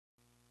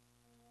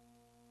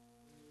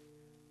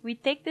We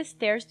take the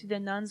stairs to the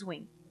nuns'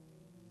 wing.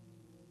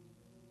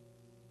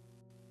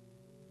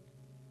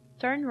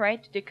 Turn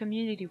right to the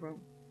community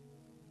room.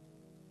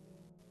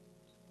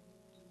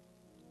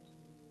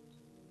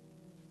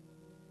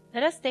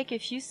 Let us take a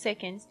few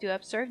seconds to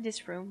observe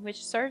this room,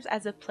 which serves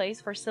as a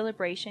place for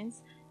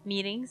celebrations,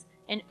 meetings,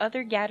 and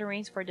other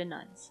gatherings for the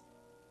nuns.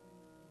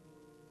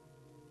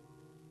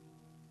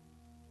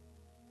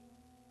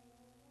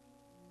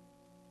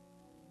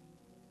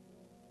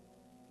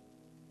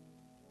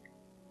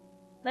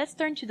 Let's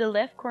turn to the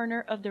left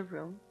corner of the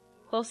room,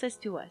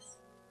 closest to us.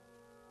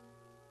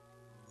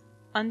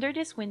 Under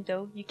this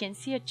window, you can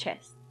see a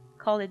chest,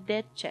 called a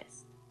dead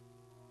chest.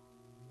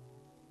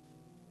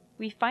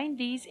 We find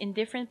these in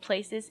different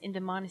places in the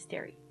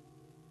monastery.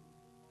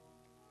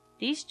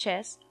 These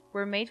chests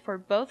were made for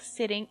both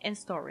sitting and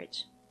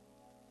storage.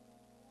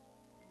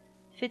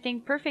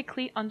 Fitting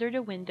perfectly under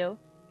the window,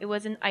 it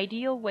was an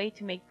ideal way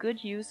to make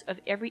good use of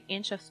every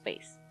inch of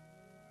space.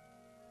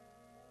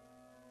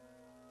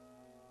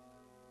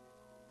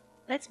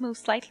 Let's move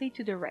slightly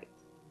to the right.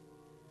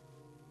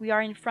 We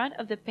are in front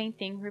of the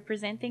painting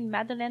representing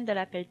Madeleine de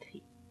la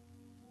Peltrie.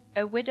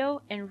 A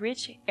widow and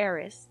rich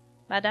heiress,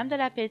 Madame de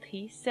la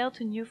Peltrie sailed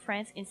to New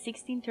France in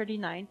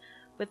 1639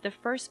 with the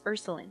first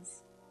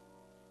Ursulines.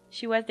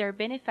 She was their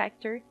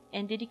benefactor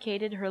and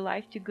dedicated her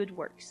life to good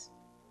works.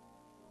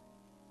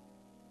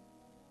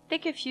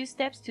 Take a few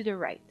steps to the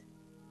right.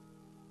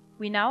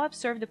 We now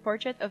observe the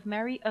portrait of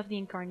Mary of the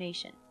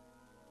Incarnation.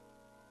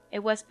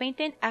 It was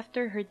painted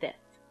after her death.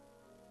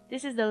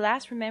 This is the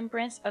last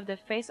remembrance of the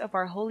face of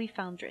our holy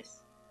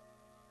foundress.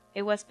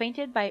 It was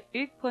painted by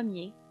Hugues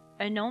Pommier,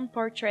 a known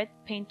portrait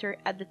painter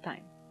at the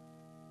time.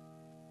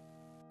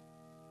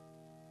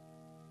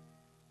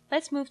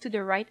 Let's move to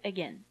the right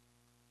again.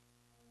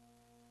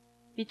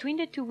 Between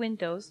the two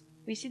windows,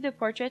 we see the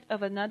portrait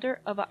of another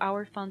of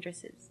our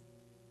foundresses.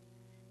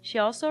 She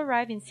also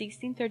arrived in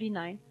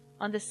 1639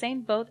 on the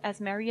same boat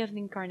as Mary of the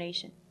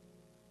Incarnation.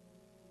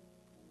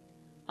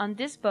 On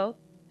this boat,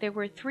 there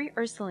were 3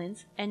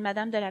 Ursulines and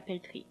Madame de la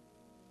Peltrie.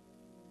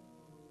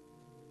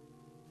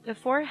 The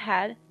 4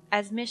 had,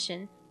 as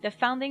mission, the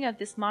founding of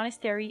this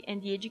monastery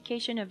and the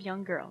education of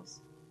young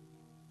girls.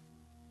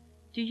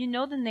 Do you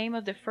know the name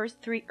of the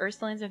first 3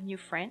 Ursulines of New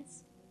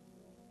France?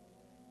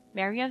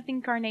 Mary of the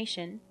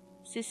Incarnation,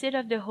 Cécile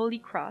of the Holy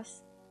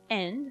Cross,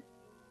 and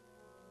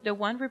the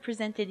one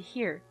represented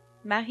here,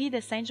 Marie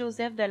de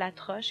Saint-Joseph de la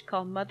Troche,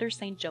 called Mother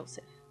Saint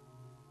Joseph.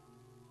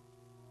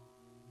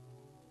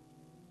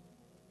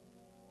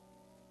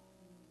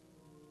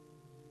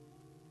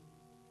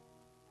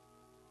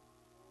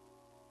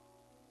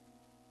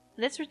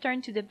 Let's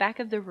return to the back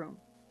of the room,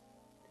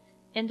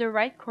 in the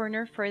right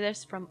corner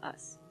furthest from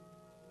us.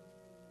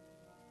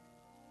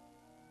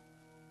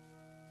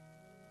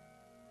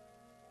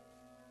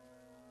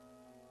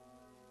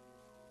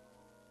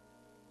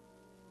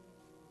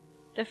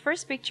 The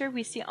first picture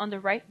we see on the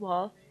right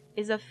wall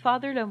is of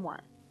Father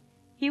Lemoine.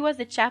 He was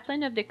the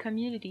chaplain of the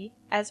community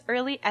as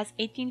early as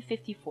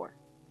 1854.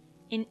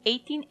 In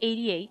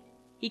 1888,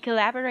 he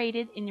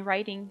collaborated in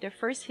writing the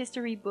first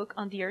history book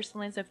on the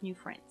Ursulines of New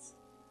France.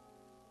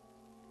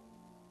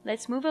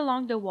 Let's move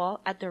along the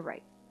wall at the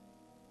right.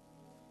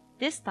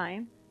 This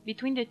time,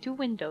 between the two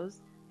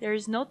windows, there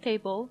is no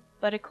table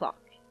but a clock.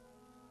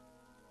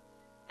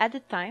 At the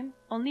time,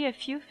 only a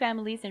few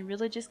families and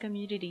religious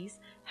communities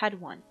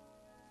had one.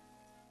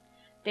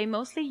 They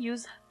mostly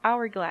use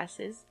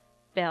hourglasses,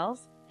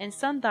 bells, and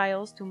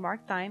sundials to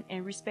mark time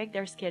and respect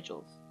their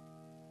schedules.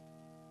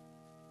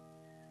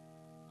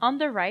 On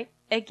the right,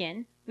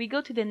 again, we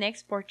go to the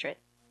next portrait.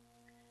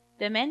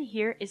 The man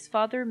here is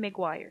Father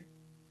Maguire.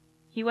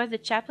 He was the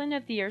chaplain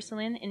of the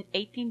Ursuline in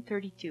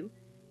 1832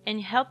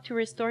 and helped to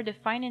restore the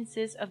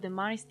finances of the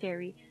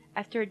monastery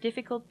after a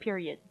difficult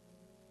period.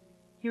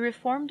 He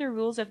reformed the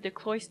rules of the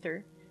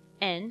cloister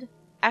and,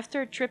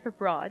 after a trip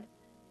abroad,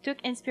 took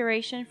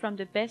inspiration from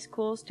the best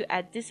schools to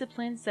add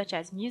disciplines such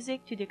as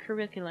music to the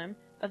curriculum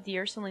of the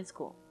Ursuline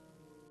school.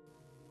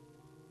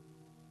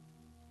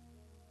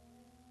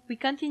 We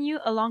continue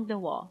along the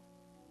wall.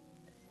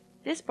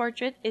 This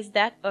portrait is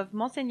that of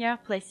Monseigneur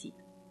Plessis.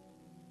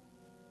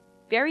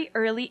 Very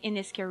early in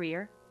his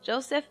career,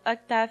 Joseph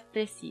Octave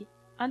Plessis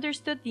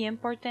understood the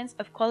importance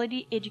of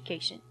quality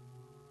education.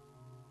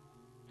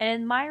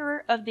 An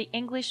admirer of the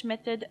English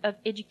method of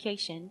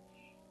education,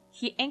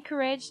 he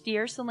encouraged the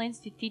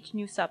Ursulines to teach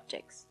new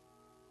subjects.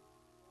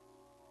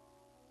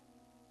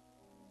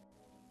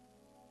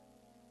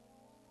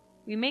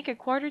 We make a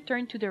quarter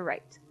turn to the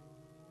right.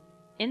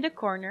 In the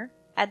corner,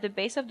 at the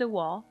base of the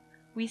wall,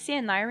 we see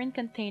an iron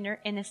container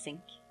and a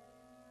sink.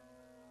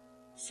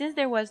 Since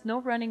there was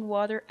no running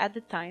water at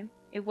the time,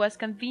 it was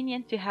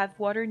convenient to have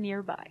water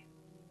nearby.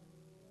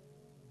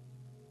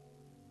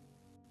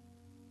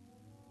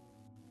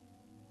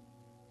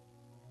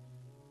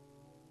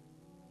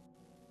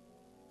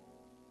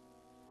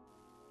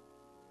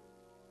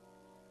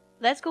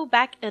 Let's go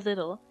back a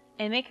little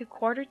and make a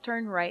quarter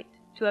turn right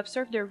to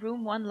observe the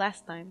room one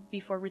last time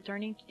before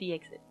returning to the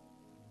exit.